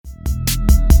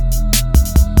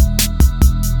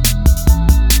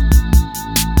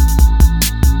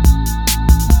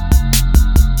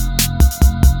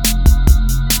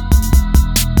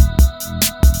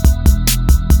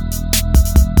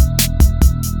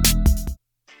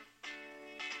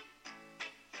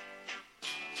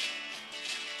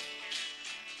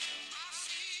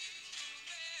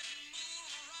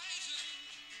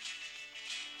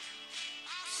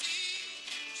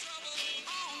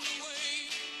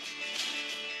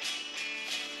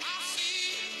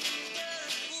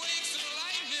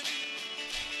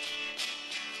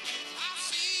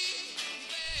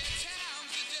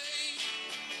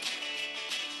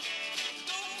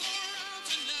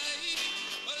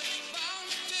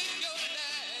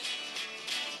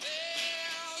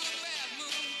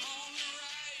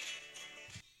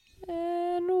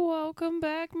Welcome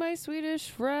back, my Swedish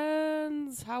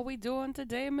friends. How we doing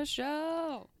today,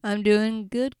 Michelle? I'm doing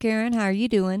good, Karen. How are you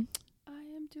doing? I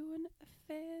am doing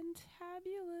fantabulous.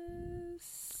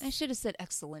 I should have said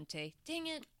excelente. Dang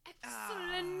it.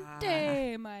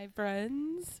 Excelente, my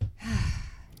friends.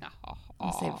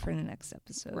 I'll save it for the next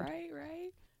episode. Right.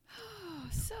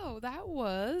 So that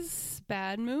was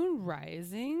Bad Moon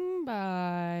Rising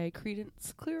by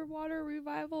Creedence Clearwater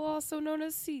Revival, also known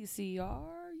as CCR.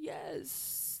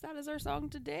 Yes, that is our song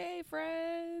today,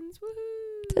 friends.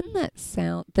 Woohoo! Doesn't that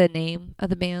sound, the name of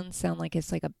the band sound like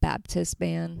it's like a Baptist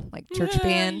band, like church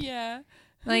band? Yeah.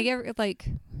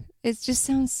 It just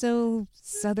sounds so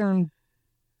Southern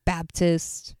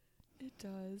Baptist. It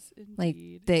does, indeed.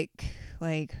 Like thick,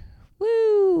 like,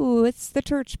 woo, it's the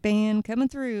church band coming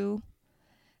through.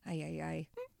 Ay.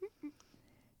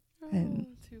 Oh,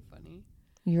 too funny.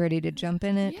 You ready to jump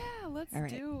in it? Yeah, let's All right.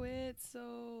 do it.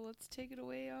 So let's take it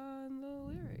away on the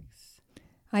lyrics.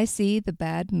 I see the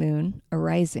bad moon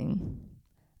arising.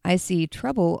 I see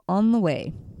trouble on the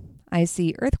way. I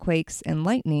see earthquakes and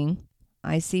lightning.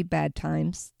 I see bad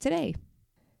times today.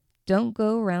 Don't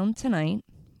go around tonight.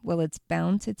 Well, it's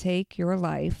bound to take your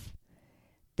life.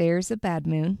 There's a bad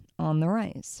moon on the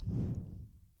rise.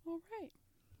 All right.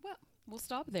 Well, we'll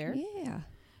stop there. Yeah.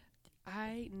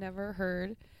 I never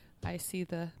heard I see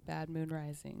the bad moon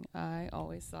rising. I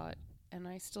always thought, and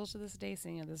I still to this day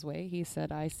sing it this way, he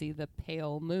said, I see the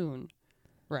pale moon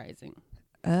rising.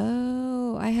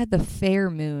 Oh, I had the fair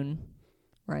moon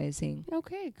rising.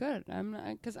 Okay, good. I'm not,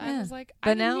 because I Yeah. was like,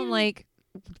 But now I'm like,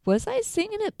 was I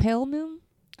singing it pale moon?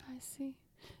 I see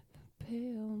the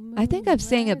pale moon. I think I've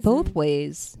sang it both rising.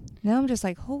 ways. Now I'm just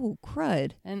like, oh,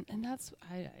 crud. And that's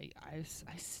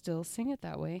I still sing it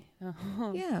that way.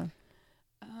 Yeah.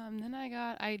 Then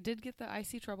I did get the I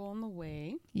see trouble on the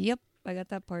way. Yep, I got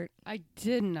that part. I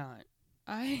did not.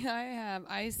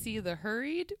 I see the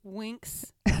hurried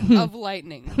winks of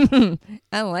lightning.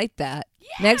 I like that.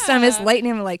 Next time it's Yeah.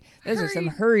 lightning, I'm like, those are some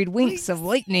hurried winks of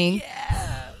lightning.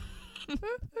 Yeah.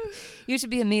 You should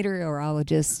be a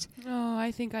meteorologist. Oh,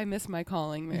 I think I miss my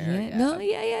calling there. Yeah. No,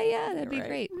 yeah. That'd be Right.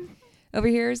 great. Over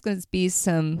here is going to be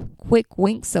some quick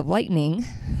winks of lightning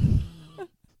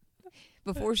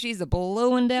before she's a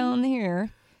blowing down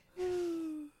here.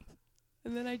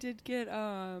 And then I did get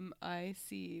I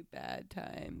see bad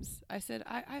times. I said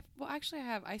I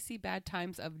have I see bad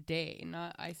times of day,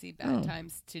 not I see bad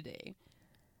times today.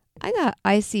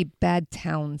 I see bad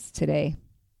towns today.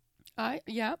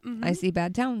 Mm-hmm. I see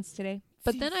bad towns today.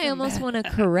 But See then I some almost bad- want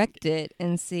to correct it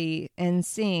and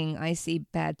sing I see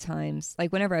bad times.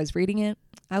 Like whenever I was reading it,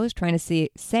 I was trying to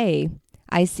say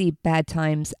I see bad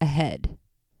times ahead.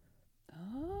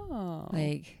 Oh.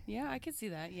 Like Yeah, I could see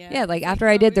that. Yeah. yeah, like See, after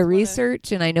you I did the always wanna-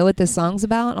 research and I know what the song's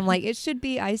about, I'm like, it should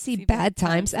be I see bad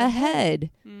times ahead.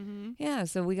 Mm-hmm. Yeah,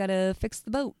 so we got to fix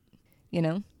the boat, you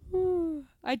know?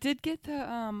 I did get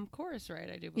the chorus right,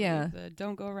 I do believe. Yeah. The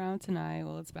don't go around tonight.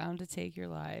 Well, it's bound to take your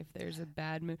life. There's a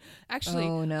bad moon. Actually,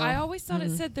 Oh, no. I always thought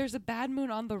it said there's a bad moon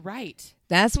on the right.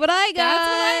 That's what I got. That's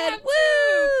what I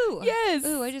have Woo! Yes.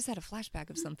 Ooh, I just had a flashback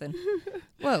of something.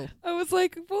 Whoa. I was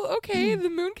like, well, okay, the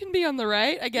moon can be on the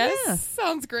right, I guess. Yeah.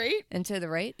 Sounds great. And to the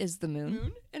right is the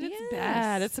moon. And it's Yes.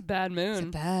 bad. It's a bad moon. It's a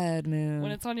bad moon.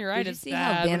 When it's on your right, Did you it's see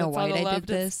how bad. Vanna when it's on White the I left,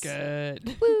 did it's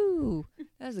good. Woo!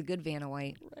 That was a good Vanna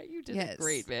White. Right, you did Yes. a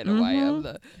great Vanna White of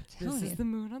the. telling This is you. the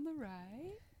moon on the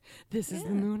right. This is the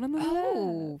Yeah. moon on the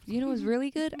Oh, left. you know what's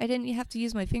really good? I didn't have to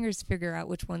use my fingers to figure out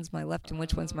which one's my left and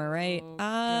which one's my right. Oh,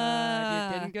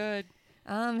 God, you're getting good.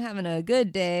 I'm having a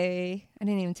good day. I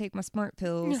didn't even take my smart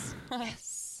pills.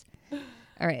 Yes.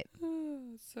 All right.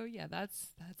 So yeah, that's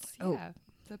Oh.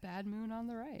 the bad moon on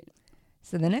the right.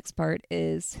 So the next part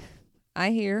is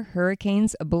I hear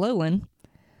hurricanes a blowin'.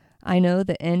 I know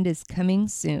the end is coming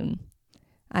soon.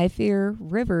 I fear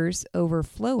rivers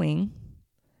overflowing.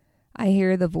 I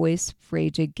hear the voice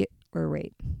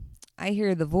I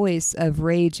hear the voice of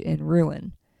rage and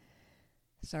ruin.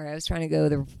 Sorry, I was trying to go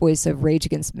the voice of Rage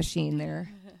Against the Machine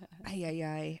there.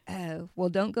 Ay. Well,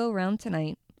 don't go around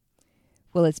tonight.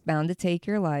 Well, it's bound to take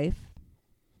your life.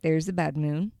 There's the bad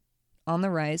moon on the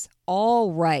rise.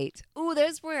 All right. Ooh,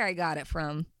 that's where I got it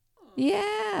from.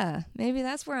 Yeah, maybe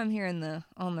that's where I'm hearing the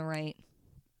on the right.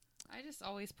 I just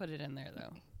always put it in there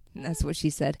though. And that's what she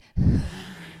said.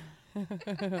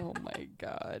 Oh my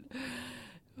God.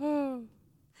 Oh.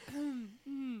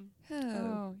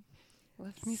 Oh.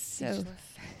 Left me So-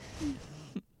 speechless.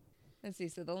 Let's see.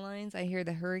 So the lines, I hear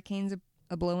the hurricanes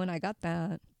a blowing. I got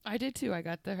that. I did too.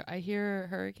 I hear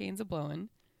hurricanes a blowing.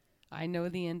 I know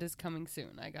the end is coming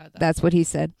soon. I got that. That's what he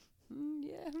said.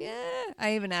 Yeah. Yeah.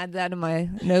 I even add that in my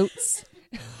notes.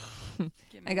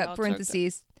 Get me I all got choked up.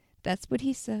 parentheses. That's what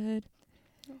he said.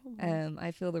 Oh.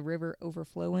 I feel the river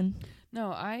overflowing.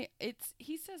 No,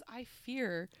 he says I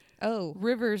fear Oh,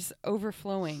 rivers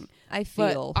overflowing. I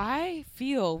feel. But I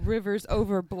feel rivers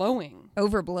overblowing.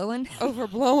 Overblowing?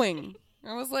 Overblowing.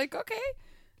 I was like, okay.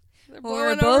 They're Well,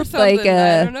 we're blowing over both like, something.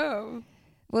 I don't know.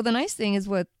 Well, the nice thing is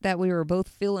that we were both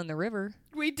feeling the river.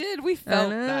 We did. We felt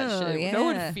that know, shit. yeah. No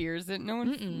one fears it. No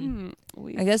one.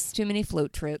 I guess too many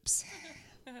float trips.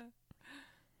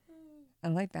 I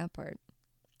like that part.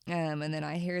 And then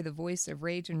I hear the voice of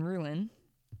rage and ruin.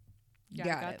 Yeah,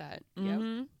 Got I got it. that.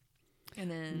 Mm-hmm. Yep.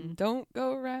 And then Don't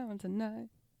go around tonight.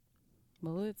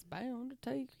 Well, it's bound to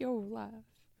take your life.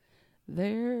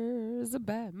 There's a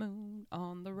bad moon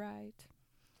on the right.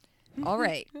 all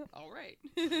right. All right.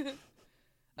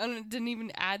 I didn't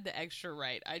even add the extra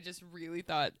right. I just really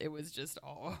thought it was just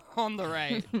all on the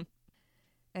right.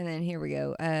 And then here we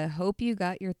go. Hope you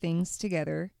got your things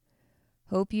together.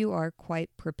 Hope you are quite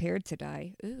prepared to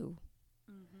die. Ooh.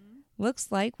 Mm-hmm.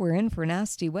 Looks like we're in for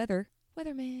nasty weather.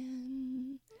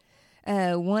 Weatherman.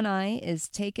 One eye is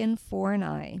taken for an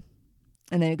eye.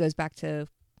 And then it goes back to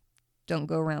don't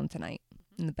go around tonight.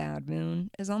 And the bad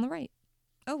moon is on the right.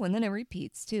 Oh, and then it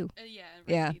repeats too. Yeah,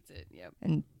 it repeats it. Yep.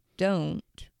 And don't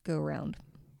go around.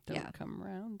 Don't come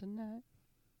around tonight.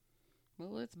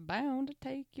 Well, it's bound to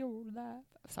take your life.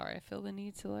 Sorry, I feel the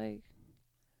need to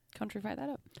countrify that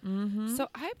up. Mm-hmm. So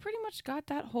I pretty much got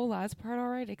that whole last part all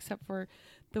right, except for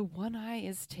the one eye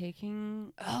is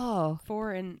taking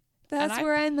for an. That's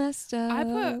where I messed up. I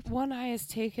put one eye is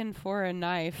taken for a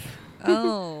knife.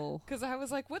 Oh. Because I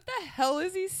was like, what the hell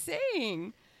is he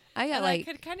saying? I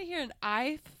could kind of hear an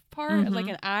eye part, like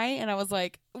an eye, and I was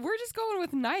like, we're just going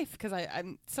with knife because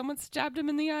someone stabbed him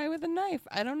in the eye with a knife.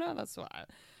 I don't know. That's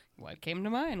what came to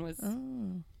mind was.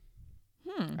 Oh.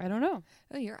 I don't know.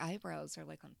 Oh, your eyebrows are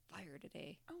like on fire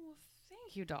today. Oh, well,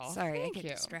 thank you, doll. Sorry, Thank I get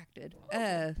you. distracted.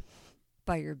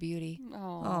 By your beauty.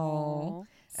 Oh,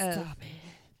 stop it.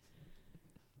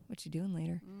 What you doing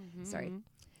later? Mm-hmm. Sorry.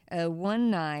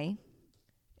 One eye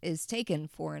is taken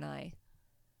for an eye.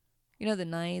 You know the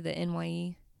nigh, the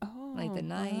NYE? Oh. Like the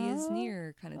nigh is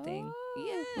near kind of thing.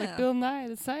 Yeah. Like Bill Nye,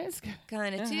 the science guy.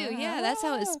 Kind of too. Yeah, that's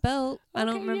how it's spelled. I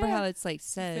don't remember how it's like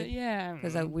said. Yeah.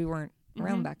 Because we weren't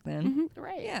around back then. Mm-hmm.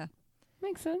 Right. Yeah.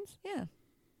 Makes sense. Yeah.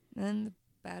 And the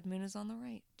bad moon is on the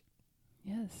right.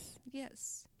 Yes.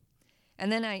 Yes.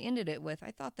 And then I ended it with,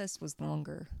 I thought this was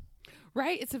longer.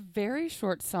 Right. It's a very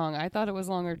short song. I thought it was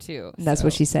longer too. That's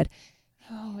what she said.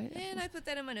 Oh, and I put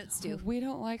that in my notes too. We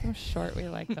don't like them short. We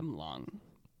like them long,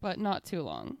 but not too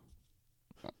long.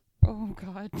 Oh,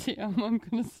 God damn. I'm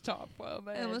going to stop while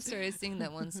I almost started singing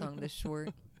that one song, The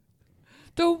Short.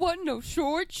 Don't want no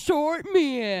short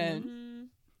man.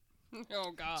 Mm-hmm.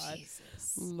 Oh, God.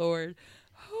 Jesus. Lord.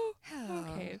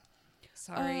 Okay.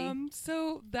 Sorry.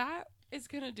 So that is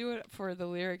going to do it for the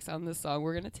lyrics on this song.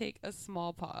 We're going to take a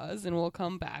small pause and we'll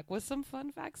come back with some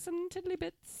fun facts and tiddly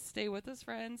bits. Stay with us,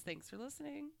 friends. Thanks for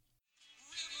listening.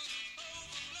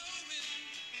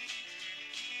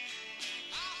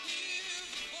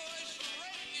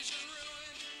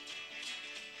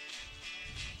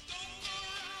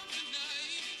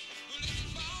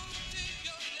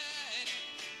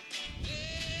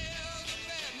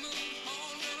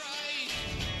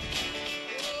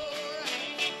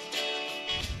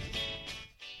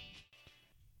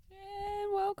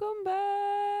 Welcome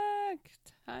back.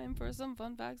 Time for some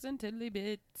fun facts and tiddly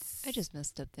bits. I just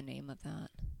messed up the name of that.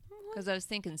 Because I was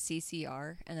thinking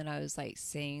CCR, and then I was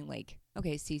saying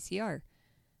okay, CCR.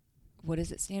 What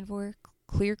does it stand for?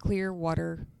 Clear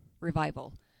Water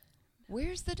Revival.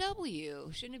 Where's the W?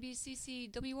 Shouldn't it be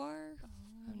CCWR?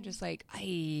 I'm just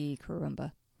ay,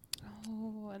 caramba.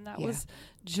 Oh, and that was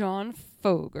John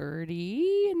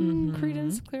Fogerty in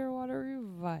Creedence Clearwater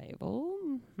Revival.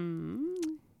 Mm-hmm.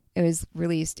 It was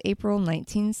released April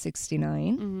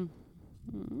 1969,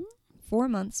 4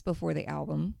 months before the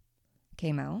album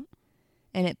came out,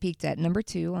 and it peaked at number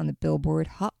 2 on the Billboard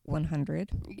Hot 100.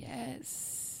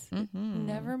 Yes. Mm-hmm.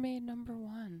 Never made number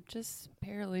 1. Just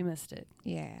barely missed it.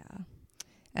 Yeah.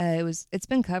 It's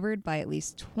been covered by at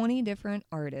least 20 different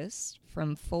artists,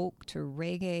 from folk to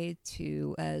reggae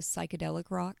to psychedelic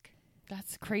rock.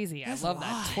 That's crazy. That's I love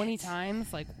that. 20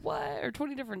 times? Like, what? Or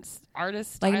 20 different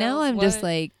artists? Now I'm just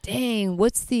dang,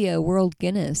 what's the World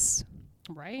Guinness?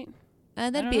 Right?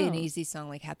 That'd be an easy song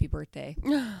like Happy Birthday.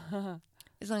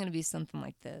 It's not going to be something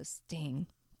like this. Dang.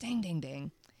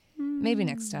 Maybe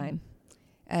next time.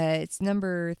 It's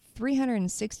number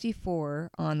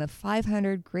 364 on the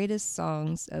 500 Greatest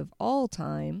Songs of All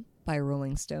Time by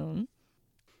Rolling Stone.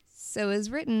 So it was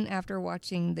written after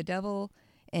watching The Devil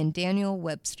and Daniel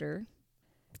Webster.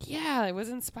 Yeah, it was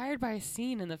inspired by a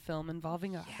scene in the film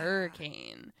involving a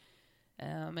hurricane.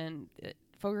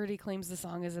 Fogerty claims the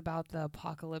song is about the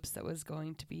apocalypse that was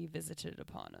going to be visited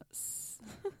upon us.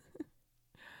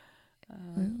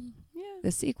 Yeah.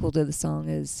 The sequel to the song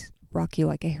is Rock You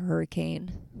Like a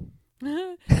Hurricane.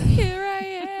 Here I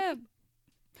am.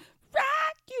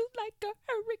 Rock you like a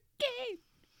hurricane.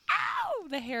 Ow!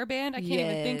 The hair band. I can't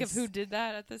even think of who did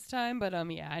that at this time, but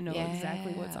yeah, I know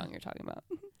exactly what song you're talking about.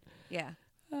 Yeah.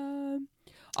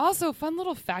 Also, fun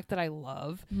little fact that I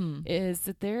love is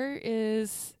that there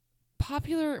is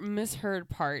popular misheard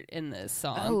part in this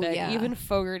song that even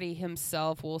Fogerty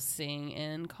himself will sing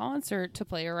in concert to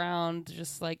play around,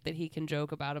 just like that he can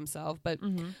joke about himself. But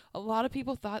a lot of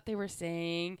people thought they were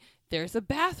saying there's a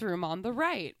bathroom on the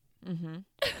right.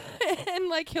 And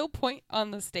like he'll point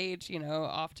on the stage, you know,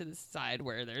 off to the side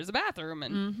where there's a bathroom,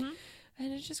 and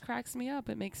it just cracks me up.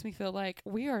 It makes me feel like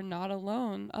we are not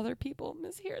alone. Other people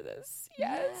mishear this.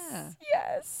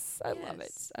 Yes. I love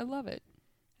it. I love it.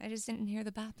 I just didn't hear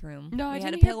the bathroom. No, I had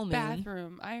didn't a hear pale moon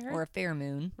bathroom. I heard or a fair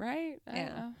moon, right?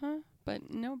 Yeah.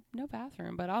 But no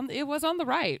bathroom. But it was on the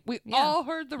right. We all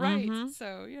heard the right,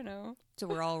 so you know. So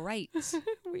we're all right.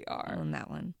 We are on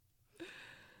that one.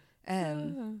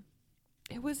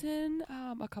 It was in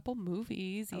a couple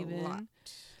movies, even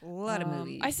a lot of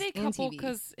movies. I say couple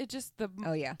because it just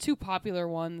two popular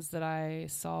ones that I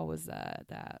saw was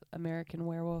that American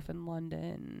Werewolf in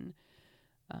London.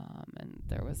 And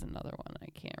there was another one I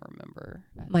can't remember.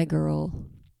 My Girl.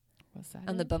 Was that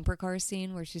on the bumper car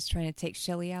scene where she's trying to take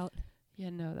Shelly out?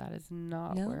 Yeah, no, that is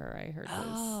not where I heard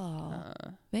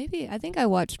this. Maybe. I think I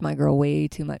watched My Girl way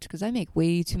too much because I make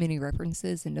way too many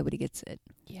references and nobody gets it.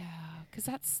 Yeah,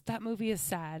 because that movie is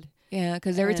sad. Yeah,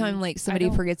 because every time like somebody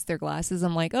forgets their glasses,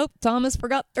 I'm like, oh, Thomas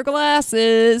forgot their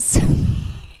glasses.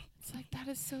 It's like, that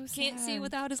is so sad. Can't see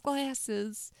without his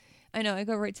glasses. I know. I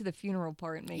go right to the funeral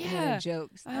part and make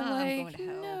jokes. I'm like, I'm going to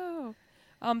hell.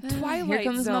 No. Twilight Here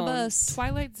comes Zone. my bus.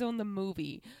 Twilight Zone, the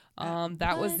movie.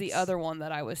 That was the other one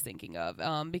that I was thinking of.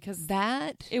 Because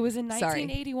it was in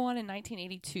 1981 and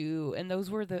 1982, and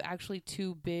those were the actually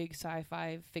two big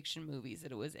sci-fi fiction movies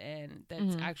that it was in.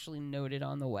 That's actually noted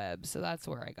on the web. So that's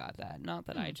where I got that. Not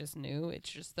that I just knew. It's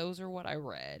just those are what I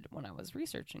read when I was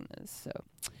researching this. So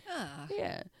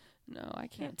yeah. No, I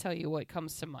can't tell you what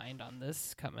comes to mind on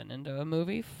this coming into a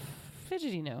movie.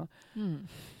 Fidgety, no.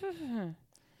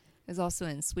 It's also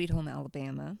in Sweet Home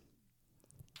Alabama.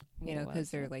 You know,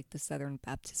 because they're like the Southern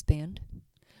Baptist band.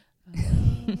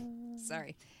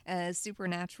 Sorry.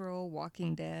 Supernatural,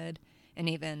 Walking Dead, and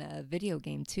even a video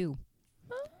game, too.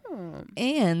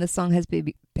 And the song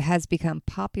has become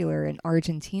popular in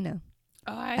Argentina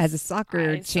as a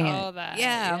soccer chant.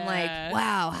 Yeah, I'm like,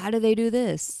 wow, how do they do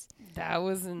this? That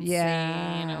was insane.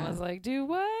 Yeah. I was like, do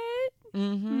what?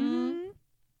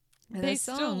 They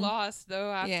still lost,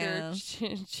 though, after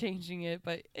changing it,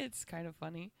 but it's kind of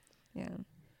funny. Yeah.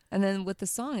 And then with the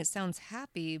song, it sounds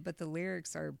happy, but the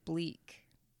lyrics are bleak,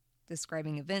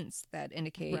 describing events that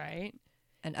indicate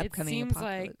an upcoming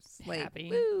apocalypse. Like happy.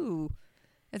 Woo!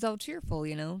 It's all cheerful,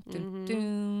 you know? Dun,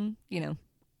 dun, you know.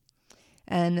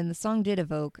 And then the song did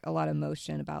evoke a lot of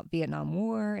emotion about Vietnam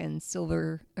War and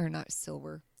civil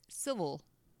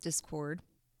discord.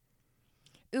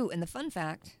 Ooh, and the fun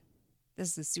fact,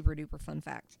 this is a super duper fun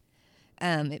fact.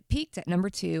 It peaked at number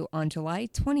 2 on July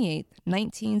 28th,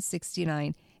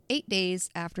 1969, 8 days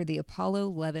after the Apollo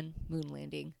 11 moon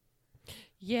landing.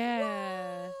 Yeah.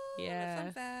 Whoa, yeah.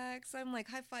 Fun facts. I'm like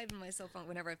high-fiving myself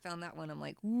whenever I found that one. I'm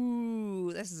like,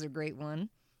 ooh, this is a great one.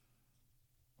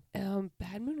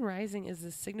 Bad Moon Rising is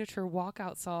the signature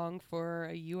walkout song for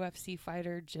a UFC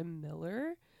fighter, Jim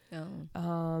Miller. Oh.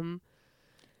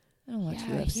 I don't watch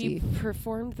UFC.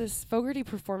 Fogerty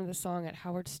performed the song at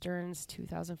Howard Stern's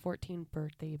 2014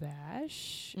 birthday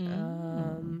bash.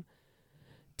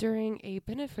 During a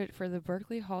benefit for the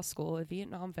Berkeley Hall School, a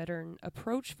Vietnam veteran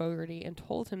approached Fogerty and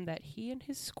told him that he and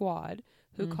his squad,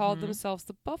 who called themselves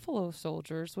the Buffalo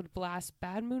Soldiers, would blast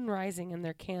Bad Moon Rising in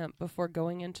their camp before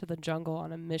going into the jungle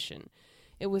on a mission.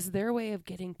 It was their way of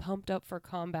getting pumped up for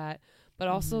combat, but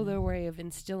also their way of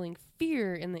instilling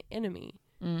fear in the enemy.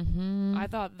 I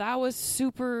thought that was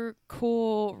super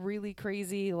cool, really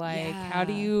crazy. Like,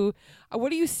 what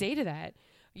do you say to that?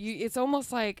 It's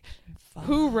almost like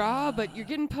hoorah, but you're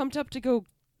getting pumped up to go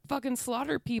fucking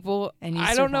slaughter people. And you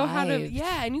I don't know how to.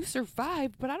 Yeah, and you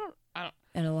survived, but I don't.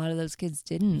 And a lot of those kids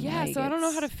didn't. Yeah, so I don't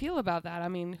know how to feel about that. I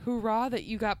mean, hoorah that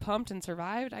you got pumped and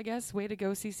survived. I guess way to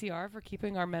go, CCR, for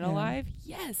keeping our men alive.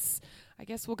 Yes, I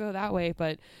guess we'll go that way.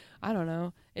 But I don't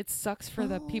know. It sucks for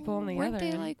the people on the other end.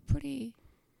 Weren't they like pretty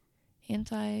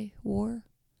anti-war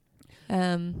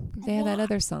They had that Well,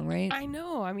 other song, right? I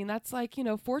know. I mean, that's like,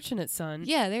 Fortunate Son.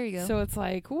 Yeah, there you go. So it's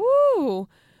like, woo.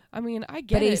 I mean, I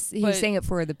get but it. he's saying it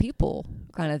for the people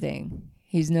kind of thing.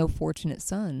 He's no fortunate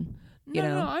son.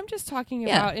 No, I'm just talking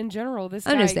Yeah. about in general. This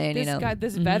I'm guy, just saying, this guy,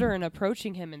 this Mhm. veteran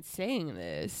approaching him and saying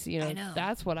this. I know.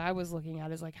 That's what I was looking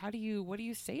at. Is like, what do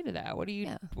you say to that? What do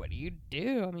you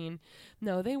do? I mean,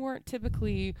 no, they weren't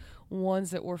typically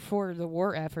ones that were for the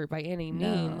war effort by any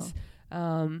means.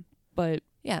 But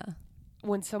Yeah.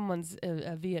 when someone's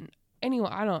a Vietnam, anyway,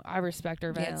 I respect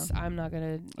our vets. I'm not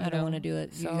gonna. I don't want to do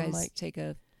it. So You I'm guys take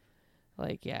a.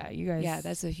 you guys. Yeah,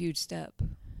 that's a huge step.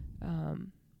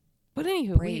 But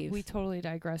anywho, Brave. we totally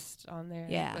digressed on there.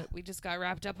 Yeah. But we just got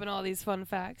wrapped up in all these fun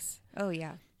facts. Oh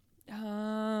yeah.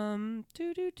 Do.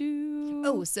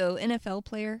 Oh, so NFL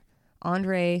player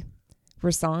Andre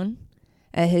Rosson,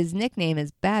 his nickname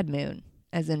is Bad Moon,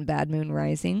 as in Bad Moon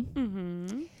Rising.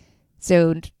 Mm-hmm.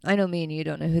 So I know me and you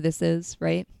don't know who this is,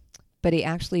 right? But he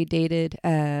actually dated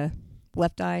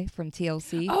Left Eye from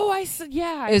TLC. Oh, I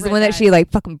it was the one that she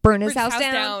like fucking burned his house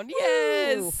down.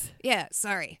 Yes. Woo! Yeah.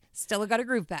 Sorry. Stella got a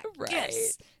groove back. Right.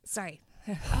 Yes. Sorry.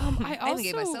 I even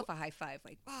gave myself a high five.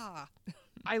 Like,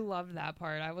 I love that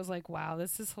part. I was like, wow,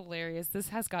 this is hilarious. This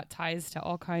has got ties to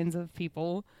all kinds of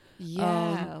people.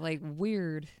 Yeah, like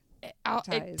weird.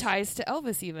 It ties to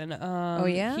Elvis even. Oh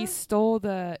yeah. He stole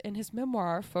in his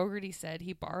memoir. Fogerty said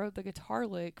he borrowed the guitar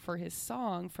lick for his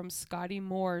song from Scotty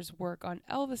Moore's work on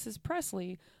Elvis's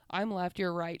Presley. I'm left,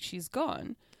 you're right, she's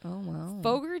gone. Oh wow.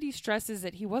 Fogerty stresses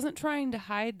that he wasn't trying to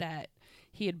hide that.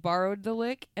 He had borrowed the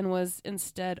lick and was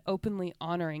instead openly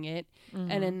honoring it.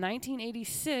 Mm-hmm. And in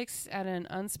 1986, at an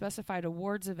unspecified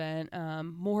awards event,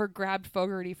 Moore grabbed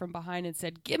Fogerty from behind and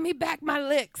said, "Give me back my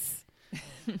licks."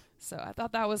 So I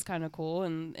thought that was kind of cool.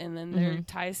 And then there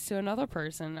ties to another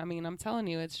person. I mean, I'm telling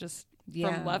you, it's just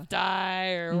from Left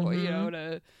Eye or,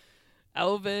 to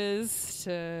Elvis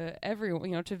to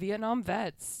everyone, to Vietnam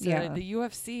vets, to the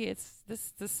UFC.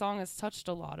 This song has touched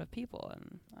a lot of people,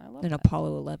 and I love it. And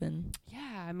Apollo 11.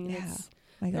 Yeah, I mean, it's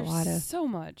like a lot of so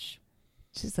much.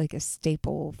 It's just like a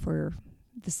staple for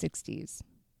the 60s.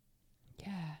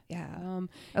 Yeah.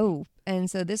 And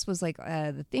so this was like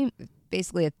the theme,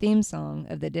 basically a theme song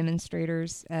of the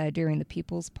demonstrators during the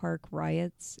People's Park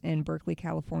riots in Berkeley,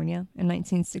 California in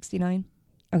 1969.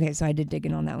 Okay, so I did dig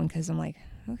in on that one because I'm like,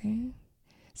 okay.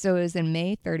 So it was in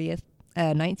May 30th,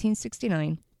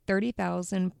 1969,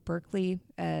 30,000 Berkeley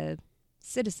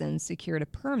citizens secured a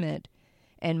permit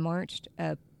and marched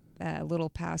a little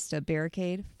past a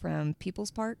barricade from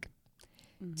People's Park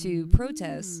to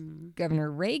protest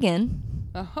Governor Reagan,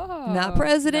 not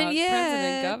president yet.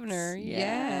 President, governor,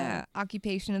 yeah.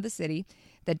 Occupation of the city,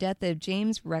 the death of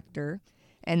James Rector,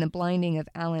 and the blinding of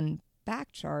Alan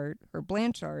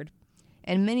Blanchard,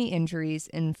 and many injuries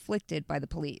inflicted by the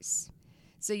police.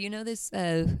 So this,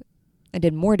 I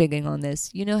did more digging on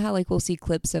this. You know how like we'll see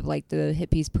clips of like the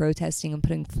hippies protesting and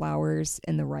putting flowers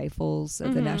in the rifles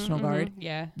of the National Guard?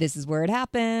 Yeah. This is where it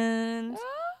happened.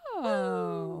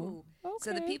 Oh. Okay.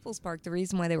 So the People's Park, the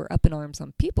reason why they were up in arms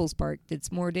on People's Park, did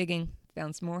some more digging,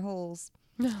 found some more holes.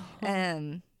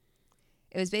 It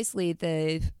was basically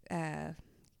the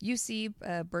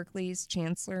UC Berkeley's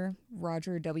Chancellor,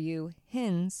 Roger W.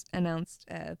 Hinds, announced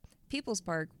People's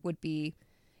Park would be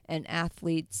an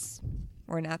athletics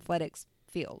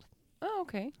field. Oh,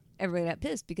 okay. Everybody got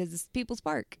pissed because it's People's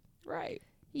Park. Right.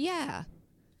 Yeah.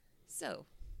 So,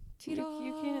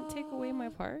 you can't take away my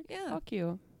park? Yeah. Fuck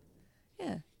you.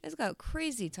 Yeah. It's got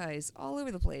crazy ties all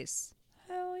over the place.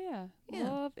 Hell yeah.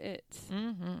 Love it.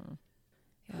 Mm-hmm.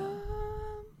 Yeah.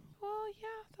 Well,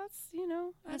 yeah, that's,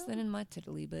 That's in my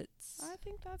tiddly bits. I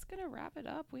think that's going to wrap it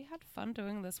up. We had fun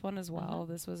doing this one as well.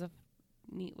 This was a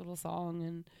neat little song,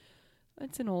 and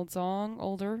it's an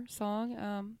older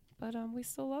song, but we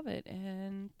still love it.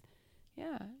 And,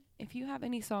 yeah, if you have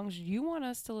any songs you want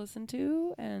us to listen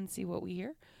to and see what we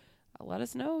hear, let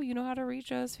us know. You know how to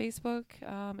reach us. Facebook,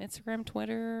 Instagram,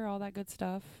 Twitter, all that good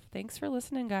stuff. Thanks for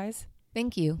listening, guys.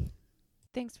 Thank you.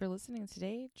 Thanks for listening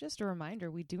today. Just a reminder,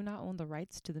 we do not own the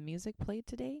rights to the music played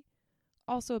today.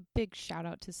 Also, a big shout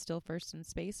out to Still First in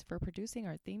Space for producing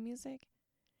our theme music.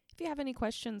 If you have any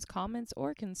questions, comments,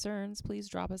 or concerns, please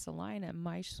drop us a line at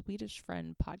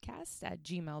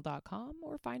myswedishfriendpodcast@gmail.com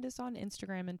or find us on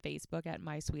Instagram and Facebook at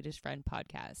My Swedish Friend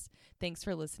Podcast. Thanks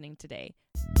for listening today.